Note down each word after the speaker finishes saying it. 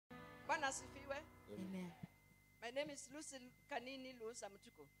Bwana asifiwe. Amen. My name is Lucy Kanini Lusa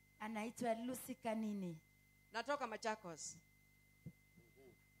Mtuko. Anaitwa Lucy Kanini. Natoka Machakos.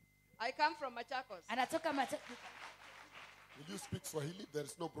 I come from Machakos. Anatoka Will you speak Swahili? There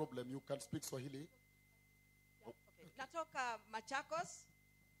is no problem. You can speak Swahili. Okay. Natoka Machakos,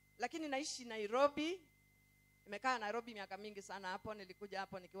 lakini naishi Nairobi. Nimekaa Nairobi miaka mingi sana hapo. Nilikuja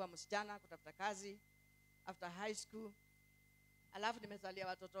hapo nikiwa msichana kutafuta kazi after high school. Alafu nimezalia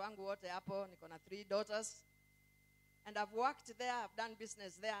watoto wangu wote hapo. Niko na 3 daughters. And I've worked there, I've done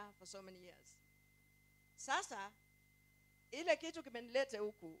business there for so many years. Sasa ile kitu kimenilete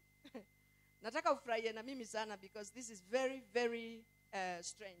huku. Nataka ufurahie na mimi sana because this is very very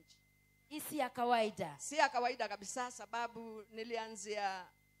strange. Isi ya kawaida. Si ya kawaida kabisa sababu nilianzia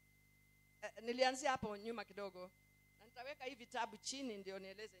hapo nyuma kidogo. Na nitaweka hivi vitabu chini ndio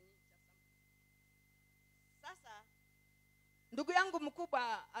nieleze nyinyi. Sasa ndugu yangu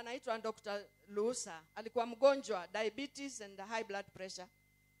mkubwa anaitwa Dr. Lusa, alikuwa mgonjwa diabetes and high blood pressure.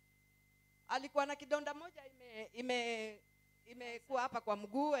 Alikuwa na kidonda moja imekuwa hapa kwa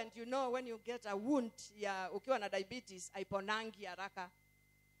mguu, and you know when you get a wound ya ukiwa na diabetes haiponangi haraka.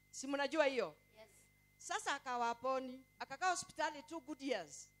 Si mnajua hiyo? Yes. Sasa akawaponi, akakaa hospitali 2 good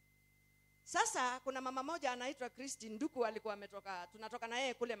years. Sasa kuna mama moja anaitwa Christine Nduku, alikuwa tunatoka na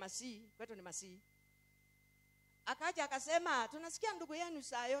yeye kule Masii, kwetu ni Masii. Akaja akasema, tunasikia ndugu yenu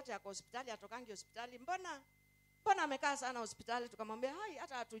saa yote yako hospitali, atokangi hospitali. Mbona amekaa sana hospitali? Tukamwambia, hai,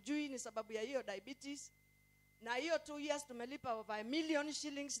 hata hatujui ni sababu ya hiyo diabetes. Na hiyo 2 years tumelipa over 1 million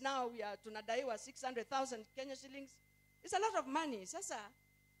shillings, now tunadaiwa 600,000 Kenya shillings. It's a lot of money. Sasa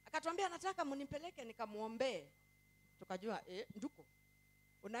akatuambia nataka mnipeleke nikamuombee. Tukajua, Nduku,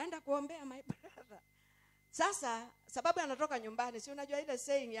 unaenda kuombea my brother? Sasa sababu anatoka nyumbani, si unajua ile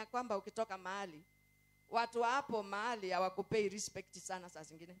saying ya kwamba ukitoka mahali watu hapo mahali hawakupei respect sana saa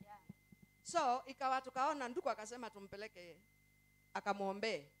zingine. Yeah. So ikawa tukaona Nduku akasema tumpeleke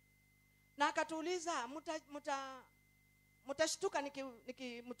akamuombee. Na akatuuliza mtashtuka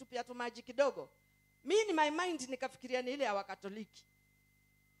nikimtupia tu maji kidogo. Mimi in my mind nikafikiria ni ile ya Wakatoliki.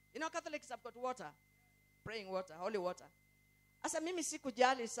 You know Catholics have got water, praying water, holy water. Asa mimi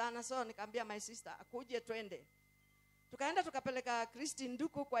sikujali sana, so nikamwambia my sister akuje twende. Tukaenda tukapeleka Christine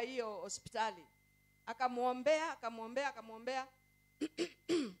Nduku kwa hiyo hospitali. Akamuombea.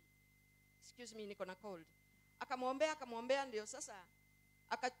 Excuse me, niko na cold. Akamuombea ndio sasa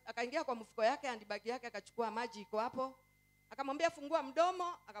akaingia kwa mfuko yake, handbag yake, akachukua maji iko hapo. Akamwambia fungua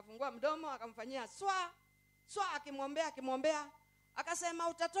mdomo, akafungua mdomo, akamfanyia swa akimwombea. Akasema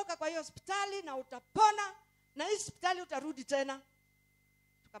utatoka kwa hiyo hospitali na utapona, na hii hospitali utarudi tena.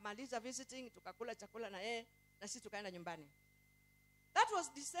 Tukamaliza visiting, tukakula chakula na yeye, na sisi tukaenda nyumbani. That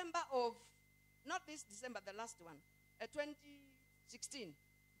was December of, not this December, the last one, 2016.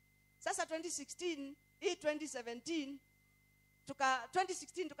 Sasa 2016, hii 2017,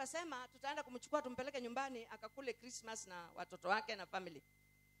 2016 tukasema tutaenda kumchukua tumpeleke nyumbani akakule Christmas na watoto wake na family.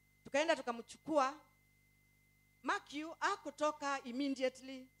 Tukaenda tukamchukua. Mark you, hakutoka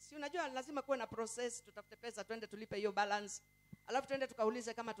immediately. Si unajua lazima kuwe na process, tutafute pesa twende tulipe hiyo balance. Alafu twende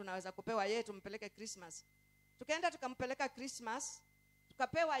tukaulize kama tunaweza kupewa yeye tumpeleke Christmas. Tukaenda tukampeleka Christmas,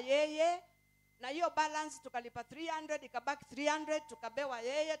 tukapewa yeye na hiyo balance tukalipa 300, ikabaki 300, tukabewa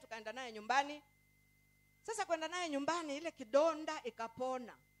yeye, tukaenda naye nyumbani. Sasa kwenda naye nyumbani ile kidonda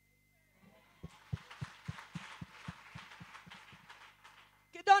ikapona.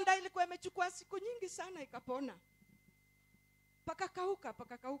 Kidonda ilikuwa imechukua siku nyingi sana ikapona.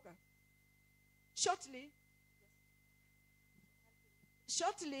 Pakakauka.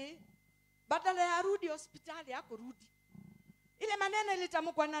 Shortly badala ya rudi hospitali hakurudi. Ile maneno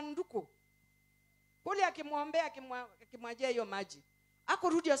ilitamkwa na Nduku. Kule akimwombea akimwajia hiyo maji.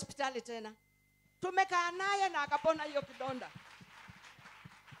 Hakurudi hospitali tena. Tumekaa naye na akapona hiyo kidonda.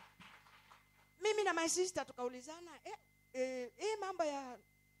 Mimi na my sister tukaulizana, mambo ya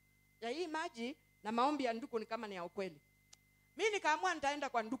hii maji na maombi ya Nduku ni kama ni ya ukweli. Mimi nikaamua nitaenda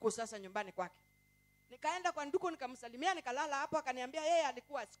kwa Nduku sasa nyumbani kwake. Nikaenda kwa Nduku nikamsalimia, nikalala hapo, akaniambia yeye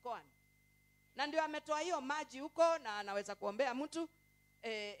alikuwa Scoan. Na ndio ametoa hiyo maji huko na anaweza kuombea mtu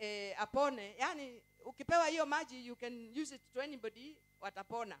apone. Yaani ukipewa hiyo maji you can use it to anybody,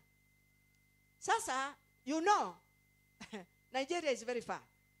 watapona. Sasa you know Nigeria is very far.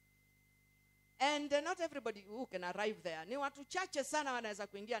 And not everybody who can arrive there. Ni watu chache sana wanaweza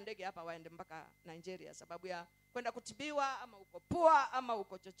kuingia ndege hapa waende mpaka Nigeria sababu ya kwenda kutibiwa ama uko poa ama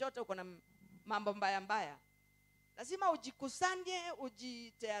uko chochote uko na mambo mbaya. Lazima ujikusanye,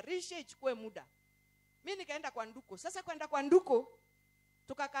 ujitayarishe, ichukue muda. Mimi nikaenda kwa Nduku. Sasa kwenda kwa Nduku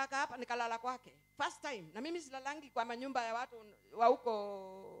tukakaa hapa nikalala kwake. First time. Na mimi silalangi kwa manyumba ya watu wa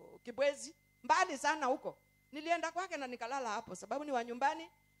huko Kibwezi, mbali sana huko. Nilienda kwake na nikalala hapo sababu ni wa nyumbani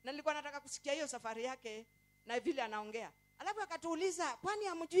na nilikuwa nataka kusikia hiyo safari yake na vile anaongea. Alafu akatuuliza, "Kwani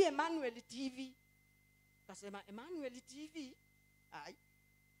hamjui Emmanuel TV?" Akasema, "Emmanuel TV? Ai.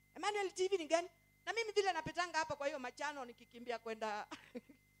 Emmanuel TV ni gani?" Na mimi vile napitanga hapa kwa hiyo machano nikikimbia kwenda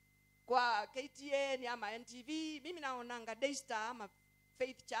kwa KTN ama NTV, mimi naonanga Daystar ama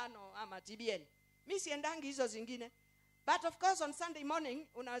Faith Channel ama TBN. Mimi siendangi hizo zingine. But of course on Sunday morning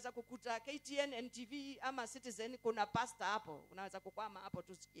unaweza kukuta KTN, NTV ama Citizen, kuna pastor hapo. Unaweza kukwama hapo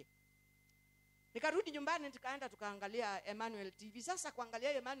tusikie. Nikarudi nyumbani tukaenda tukaangalia Emmanuel TV. Sasa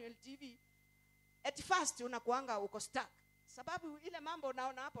kuangalia Emmanuel TV at first unakuanga uko stuck. Sababu ile mambo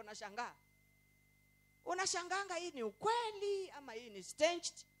unaona hapo unashangaa. Unashanganga hii ni ukweli ama hii ni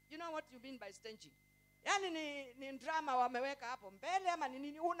staged. You know what you mean by staging? Yaani ni drama wameweka hapo mbele ama ni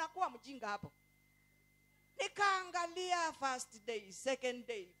nini, unakuwa mjinga hapo. Nikaangalia first day, second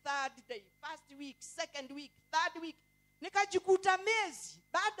day, third day, first week, second week, third week. Nikajikuta miezi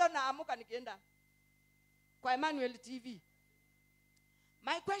bado naamuka nikienda kwa Emmanuel TV.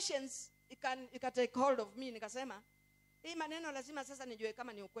 My questions ika take hold of me. Nikasema hii maneno lazima sasa nijue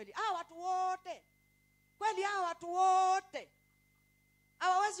kama ni ukweli. Watu wote kweli, watu wote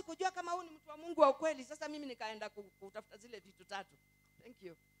hawawezi kujua kama huyu ni mtu wa Mungu wa ukweli. Sasa mimi nikaenda kutafuta zile vitu tatu. Thank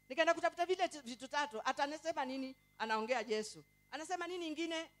you. Nikaenda kutafuta vile vitu tatu. Atanasema nini? Anaongea Yesu. Anasema nini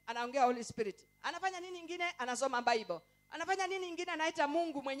ingine? Anaongea Holy Spirit. Anafanya nini ingine? Anasoma Bible. Anafanya nini ingine? Anaita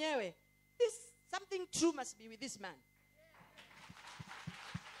Mungu mwenyewe. Something true must be with this man.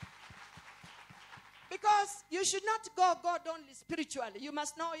 Because you should not go God only spiritually. You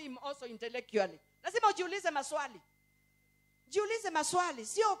must know him also intellectually. Lazima ujiulize maswali. Jiulize maswali,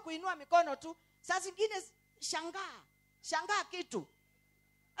 sio kuinua mikono tu. Saa zingine shangaa kitu.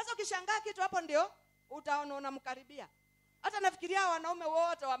 Sasa ukishangaa kitu hapo ndio utaona unamkaribia. Hata nafikiria wanaume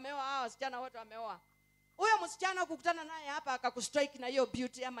wote wameoa, wasichana wote wameoa. Huyo msichana ukukutana naye hapa akakustrike na hiyo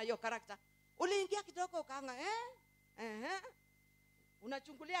beauty ama hiyo character. Uliingia kidogo ukaanga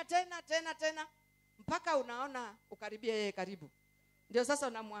unachungulia tena mpaka unaona ukaribia yeye karibu. Ndio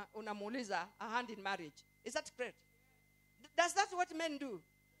sasa unamuuliza a hand in marriage. Is that great? Does that what men do?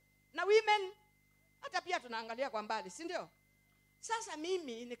 Na women hata pia tunaangalia kwa mbali, si ndio? Sasa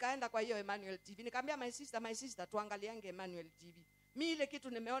mimi nikaenda kwa hiyo Emmanuel TV. Nikamwambia my sister tuangaliange Emmanuel TV. Mimi ile kitu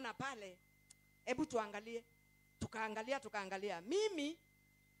nimeona pale, hebu tuangalie. Tukaangalia. Mimi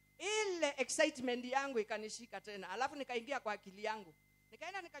ile excitement yangu ikanishika tena. Alafu nikaingia kwa akili yangu.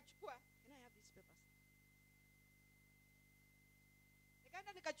 Nikaenda nikachukua, can I have these papers?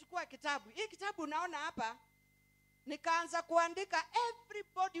 Nikaenda nikachukua kitabu. Hii kitabu unaona hapa, nikaanza kuandika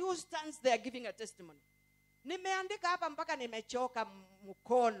everybody who stands there giving a testimony. Nimeandika hapa mpaka nimechoka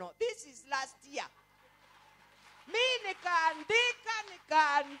mkono. This is last year. Mimi nikaandika.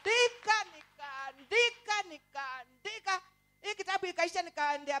 Hii kitabu ikaisha,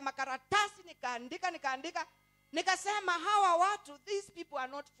 nikaandika makaratasi, nikaandika. Nikasema hawa watu, these people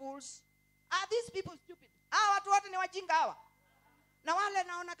are not fools. Are these people stupid? Hawa watu wote ni wajinga hawa. Na wale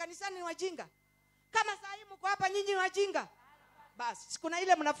naona kanisani ni wajinga. Kama saa hii mko hapa nyinyi ni wajinga. Basi, kuna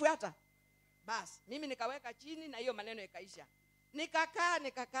ile mnafuata. Basi, mimi nikaweka chini na hiyo maneno ikaisha.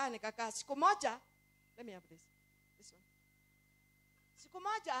 Nikakaa. Siku moja, let me have this one. Siku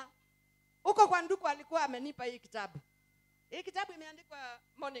moja, huko kwa ndugu alikuwa amenipa hii kitabu. Hii kitabu imeandikwa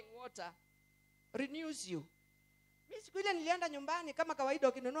Morning Water Renews You. Mimi siku ile nilienda nyumbani kama kawaida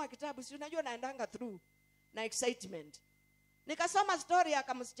ukinunua kitabu, si unajua naendanga through na excitement. Nikasoma story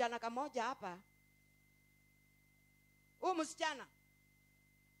ya msichana kamoja hapa. Huyu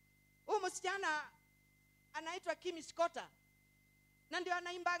msichana anaitwa Kimi Scotta. Na ndio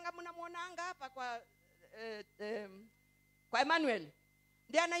anaimbanga, mnamuonanga hapa kwa Emmanuel.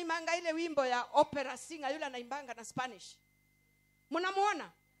 Ndio anaimbanga ile wimbo ya opera singer, yule anaimbanga na Spanish.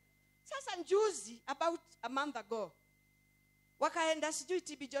 Mnamuona? Sasa njuzi, about a month ago, wakaenda sijui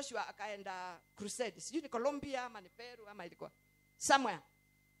TB Joshua akaenda crusade. Sijui ni Colombia ama ni Peru ama ilikuwa somewhere.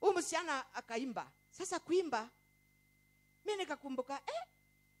 Huyu msichana akaimba. Sasa kuimba, mimi nikakumbuka,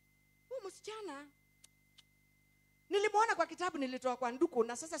 huyu msichana nilimuona kwa kitabu nilitoa kwa nduku,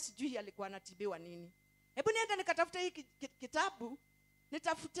 na sasa sijui alikuwa anatibiwa nini. Hebu niende nikatafuta hii kitabu,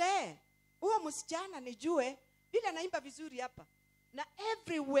 nitafute huyo msichana nijue vile anaimba vizuri hapa. Na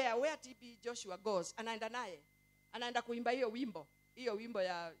everywhere where TB Joshua goes, anaenda naye. Anaenda kuimba hiyo wimbo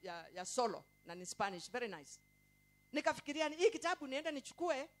ya solo na ni Spanish, very nice. Nikafikiria hii kitabu niende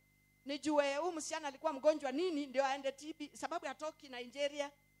nichukue, nijue huyu msichana alikuwa mgonjwa nini ndio aende TB, sababu atoki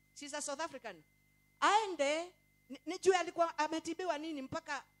Nigeria, she's a South African. Aende nijue alikuwa ametibiwa nini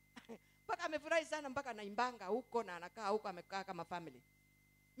mpaka amefurahi sana mpaka anaimbanga huko na anakaa huko amekaa kama family.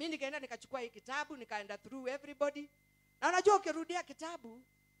 Mimi nikaenda nikachukua hii kitabu, nikaenda through everybody. Na unajua ukirudia kitabu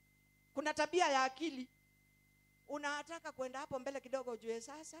kuna tabia ya akili. Unataka kwenda hapo mbele kidogo ujue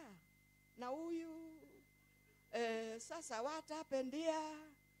sasa na huyu sasa what happened here?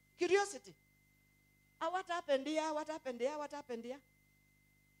 Curiosity. What happened here?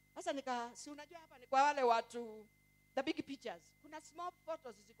 Sasa si unajua hapa ni kwa wale watu the big pictures. Kuna small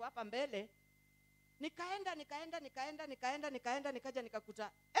photos ziko hapa mbele. Nikaenda nikaja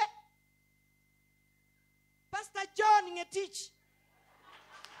nikakuta Pastor John Ngetich.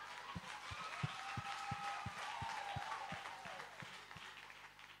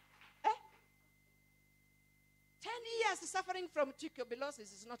 10 years suffering from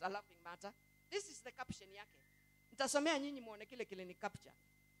tuberculosis is not a laughing matter. This is the caption yake. Nitasomea nyinyi muone kile ni capture.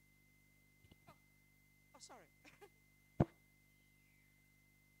 Oh sorry. Okay.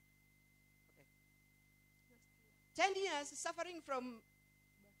 10 years suffering from.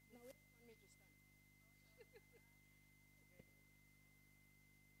 Now wait for me to stand. Okay.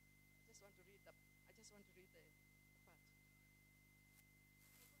 I just want to read the part.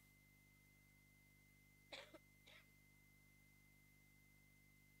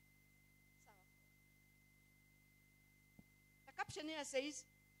 The caption here says,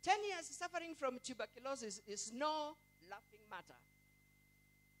 10 years suffering from tuberculosis is no laughing matter.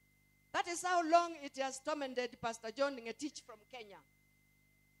 That is how long it has tormented Pastor John Ngetich from Kenya.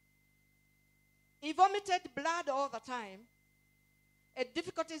 He vomited blood all the time, had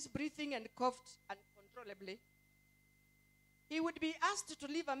difficulties breathing and coughed uncontrollably. He would be asked to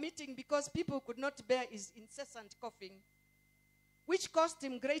leave a meeting because people could not bear his incessant coughing, which caused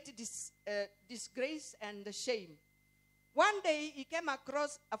him great disgrace and shame. One day, he came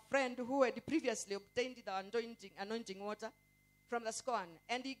across a friend who had previously obtained the anointing water from the SCOAN,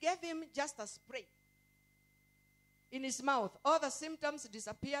 and he gave him just a spray in his mouth. All the symptoms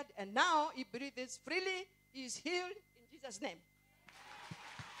disappeared, and now he breathes freely. He is healed in Jesus' name.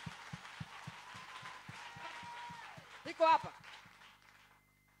 Niko hapa.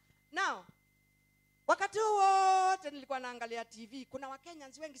 Now, wakati wote nilikuwa naangalia TV, kuna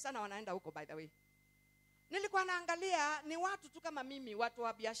Wakenyans wengi sana wanaenda huko, by the way. Nilikuwa naangalia ni watu tu kama mimi, watu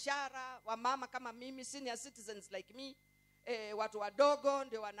wa biashara, wa mama kama mimi, senior citizens like me, watu wadogo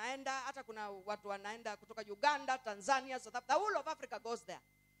ndio wanaenda, hata kuna watu wanaenda kutoka Uganda, Tanzania, South Africa. The whole of Africa goes there.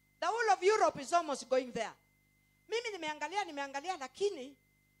 The whole of Europe is almost going there. Mimi nimeangalia, lakini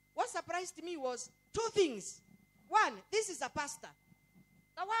what surprised me was two things. One, this is a pastor.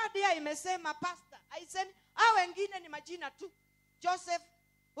 The word here imesema pastor. I said, hao wengine ni majina tu. Joseph,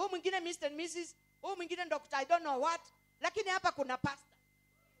 huyu mwingine Mr. and Mrs., huyu mwingine doctor, I don't know what. Lakini hapa kuna pastor.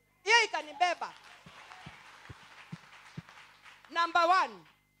 Hiyo ikanibeba. Number one.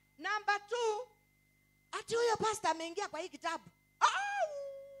 Number two, ati huyo pastor ameingia kwa hii kitabu.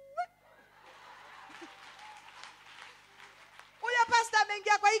 Huyo pastor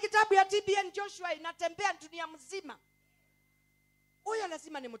ameingia kwa hii kitabu ya TBN Joshua, inatembea dunia mzima. Huyo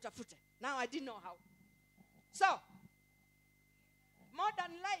lazima nimtafute. Now I didn't know how. So,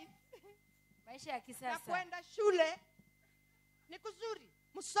 modern life, Maisha ya na kisasa. kwenda shule ni kuzuri.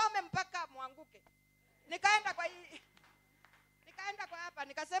 Msome mpaka muanguke. Nikaenda kwa hapa,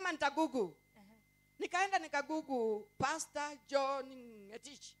 nikasema nitagugu. Nikaenda nikagugu Pastor John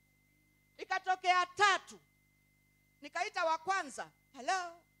Ngetich. Ikatokea 3. Nikaita wa kwanza.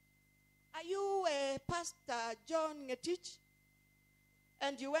 Hello. Are you a Pastor John Ngetich?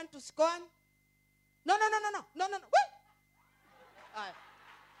 And you went to SCOAN? No. Wait.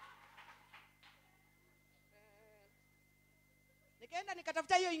 Nikaenda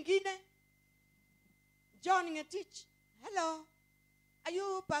nikatafuta hiyo ingine. John Ngetich. Hello. Are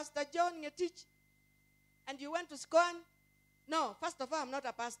you Pastor John Ngetich? And you went to SCOAN? No, first of all, I'm not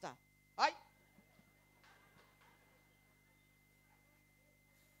a pastor. Hi.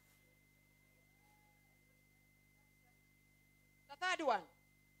 The third one.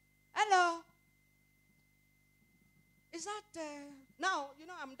 Hello. Is that, now, you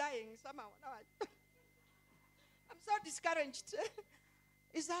know I'm dying somehow. Now I'm so discouraged.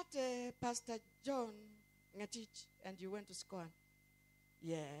 Is that Pastor John Ngetich? And you went to SCOAN?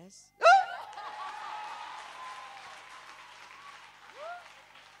 Yes.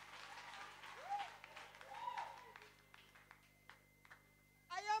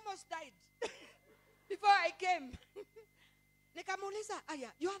 I almost died before I came. Nikamuuliza,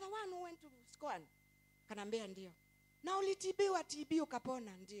 aya, you are the one who went to SCOAN? Kanambia ndio. Na ulitibiwa TB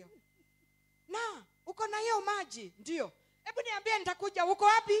ukapona? Ndio. Na uko na hiyo maji? Ndio. Hebu niambie nitakuja. Uko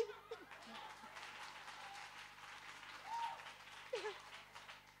wapi?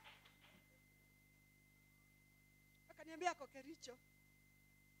 Akaniambia ako Kericho.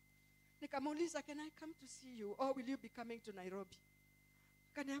 Nikamuuliza, can I come to see you or will you be coming to Nairobi?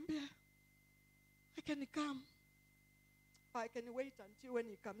 Akaniambia, I can come. I can wait until when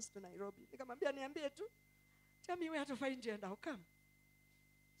he comes to Nairobi. Nikamwambia, niambie tu. Tell me where to find you and I'll come.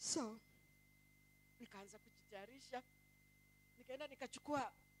 So, nikaanza kujitayarisha. Nikaenda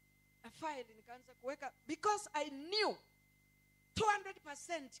nikachukua a file, nikaanza kuweka, because I knew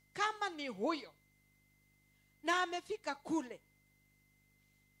 200% kama ni huyo na amefika kule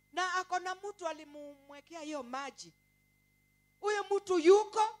na akona mtu alimumwekea hiyo maji, huyo mtu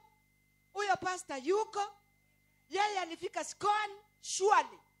yuko, huyo pastor yuko, yeye alifika Scone,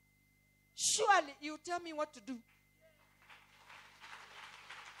 surely you tell me what to do.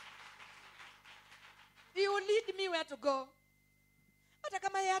 He will lead me where to go. Hata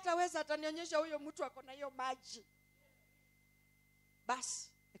kama yeye hataweza, atanionyesha huyo mtu akona hiyo maji.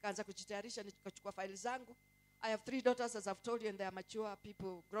 Bas, nikaanza kujitayarisha, nikachukua file zangu. I have 3 daughters, as I've told you, and they are mature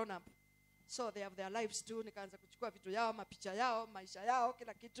people, grown up. So they have their lives too. Nikaanza kuchukua vitu yao, mapicha yao, maisha yao,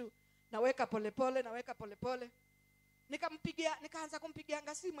 kila kitu. Naweka polepole. Nikaanza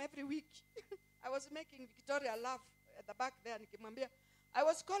kumpigia simu every week. I was making Victoria laugh at the back there. Nikimwambia, I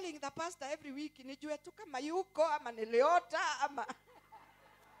was calling the pastor every week. Nijue tu kama yuko, ama niliota, ama...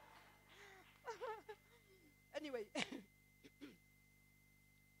 Anyway,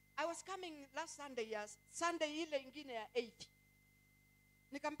 I was coming last Sunday, yes. Sunday ile ingine ya 8th.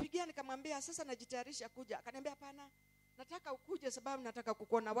 Nikampigia nikamwambia, sasa najitayarisha kuja. Akaniambia, hapana, nataka ukuje sababu nataka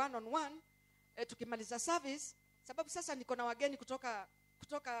kukuona one on one tukimaliza service, sababu sasa niko na wageni kutoka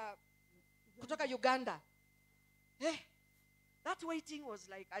Uganda. That waiting was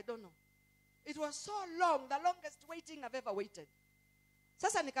like, I don't know. It was so long, the longest waiting I've ever waited.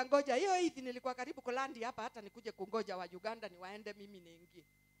 Sasa nikangoja, hiyo hivi nilikuwa karibu kulandi hapa, hata nikuje kungoja wa Uganda ni waende, mimi niingie.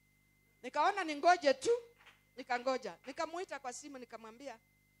 Nikaona ningoje tu, nikangoja. Nikamuita kwa simu nikamwambia,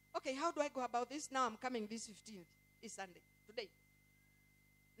 okay, how do I go about this? Now I'm coming this 15th, is Sunday, today.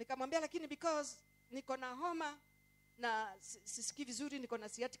 Nikamwambia, lakini because niko na homa na sisikii vizuri, niko na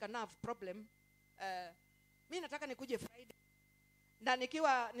sciatica nerve problem, mimi nataka nikuje Friday. Na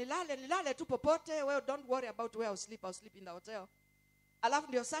nikiwa nilale tu popote, well, don't worry about where I'll sleep in the hotel. Alafu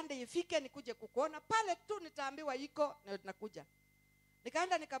ndio Sunday ifike nikuje kukuona pale tu, nitaambiwa iko na nakuja.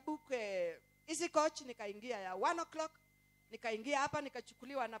 Nikaenda nikabook easy coach, nikaingia ya 1 o'clock, nikaingia hapa,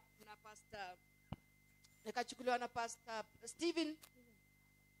 nikachukuliwa na pastor Stephen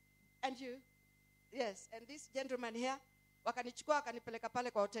and you, yes, and this gentleman here, wakanichukua wakanipeleka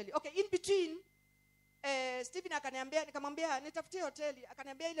pale kwa hoteli. Okay, in between Stephen akaniambia, nikamwambia nitafutie hoteli.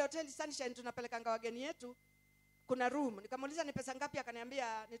 Akaniambia ile hoteli Sunshine tunapelekanga wageni yetu, kuna room. Nikamuuliza ni pesa ngapi?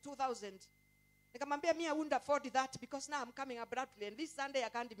 Akaniambia ni 2,000. Nikamwambia I wouldn't afford that because now I'm coming abruptly and this Sunday I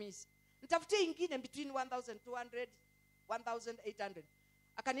can't miss. Nitafutie ingine between 1,200 1,800.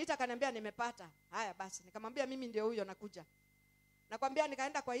 Akaniita akaniambia nimepata. Haya basi, nikamwambia mimi ndio huyo nakuja. Nakwambia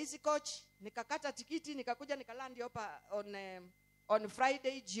nikaenda kwa easy coach, nikakata tikiti, nikakuja nikalandi hapa on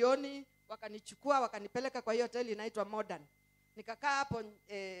Friday jioni, wakanichukua wakanipeleka kwa hiyo hoteli inaitwa Modern. Nikakaa hapo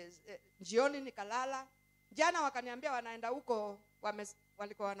jioni nikalala. Jana wakaniambia wanaenda huko,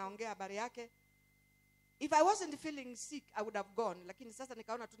 walikuwa wanaongea habari yake. If I wasn't feeling sick, I would have gone. Lakini sasa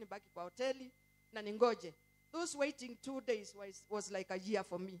nikaona tu nibaki kwa hoteli na ningoje. Those waiting 2 days was like a year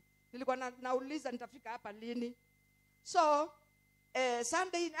for me. Nilikuwa nauliza nitafika hapa lini. So,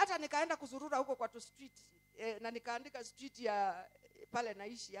 Sunday, hata nikaenda kuzurura huko kwa tu street. Na nikaandika street ya pale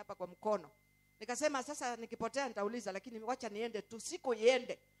naishi hapa kwa mkono. Nikasema sasa nikipotea nitauliza, lakini wacha niende tu, siku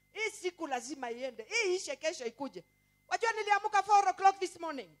iende. Hii siku lazima iende. Hii ishe kesho ikuje. Wajua niliamuka 4 o'clock this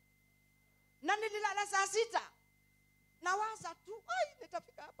morning. Na nililala saa 6. Nawaza tu,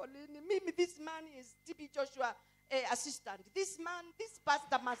 nitafika hapo lini? Mimi, this man is TB Joshua assistant. This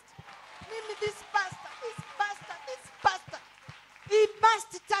pastor must. Mimi, this pastor. He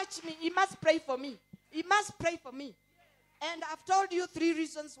must touch me. He must pray for me. He must pray for me. And I've told you 3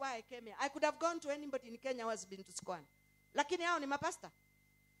 reasons why I came here. I could have gone to anybody in Kenya who has been to Scone. Lakini hao ni mapasta.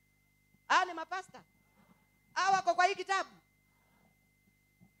 Hao wako kwa hii kitabu.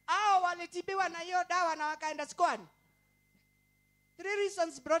 Hao walitibiwa na hiyo dawa na wakaenda Scone. 3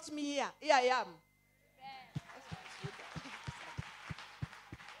 reasons brought me here. Here I am.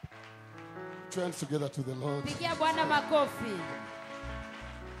 Hands together to the Lord. Pigia Bwana makofi.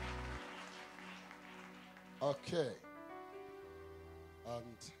 Okay.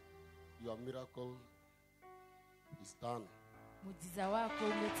 And your miracle is done. Muujiza wako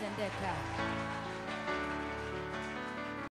umetendeka.